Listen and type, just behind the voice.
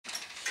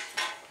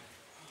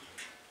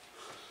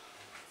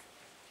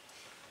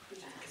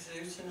to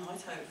do tonight,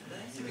 hopefully.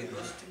 It's a bit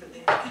rusty, but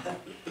there you go.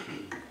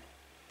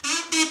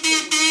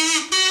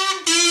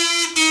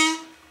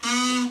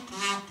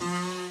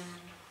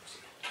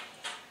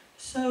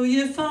 So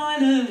you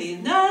finally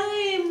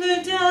name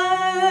the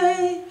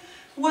day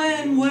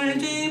when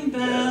wedding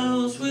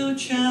bells will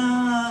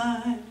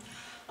chime.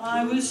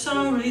 I was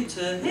sorry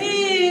to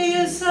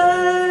hear you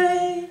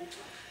say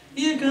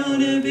you're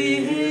gonna be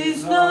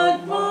his,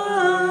 not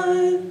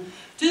mine.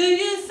 Do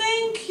you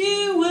think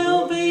you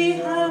will be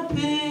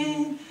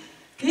happy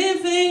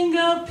giving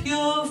up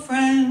your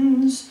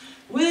friends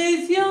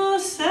with your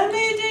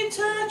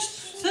semi-detached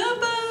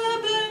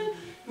suburban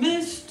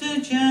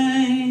Mr.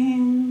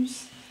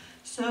 James?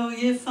 So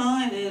you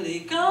finally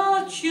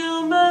got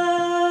your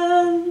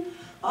man.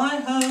 I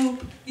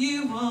hope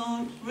you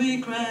won't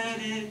regret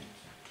it.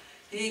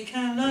 He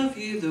can love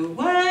you the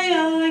way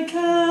I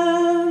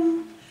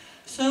can.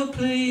 So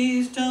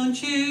please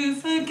don't you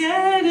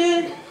forget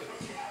it.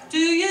 Do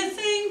you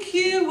think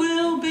you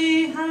will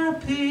be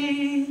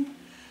happy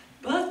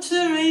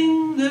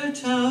buttering the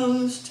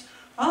toast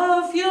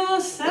of your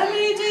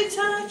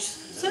semi-detached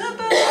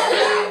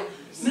suburban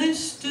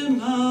Mr.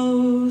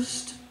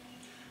 Most?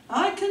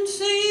 I can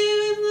see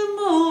you in the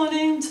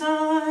morning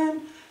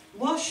time,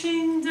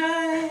 washing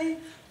day,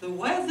 the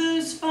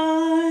weather's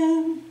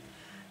fine,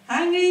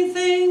 hanging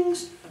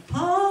things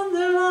upon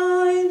the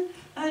line,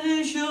 and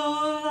as your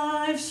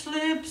life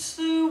slips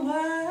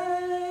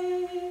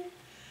away.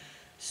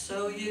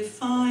 So you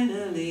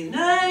finally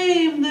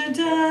name the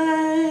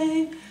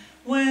day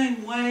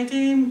when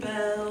wedding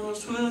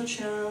bells will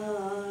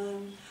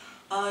chime.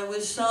 I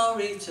was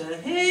sorry to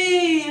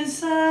hear you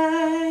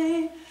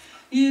say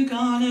you're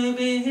gonna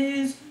be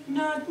his,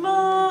 not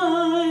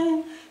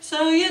mine.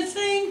 So you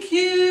think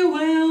you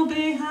will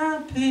be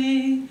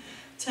happy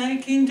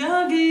taking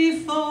Doggie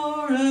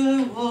for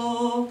a walk.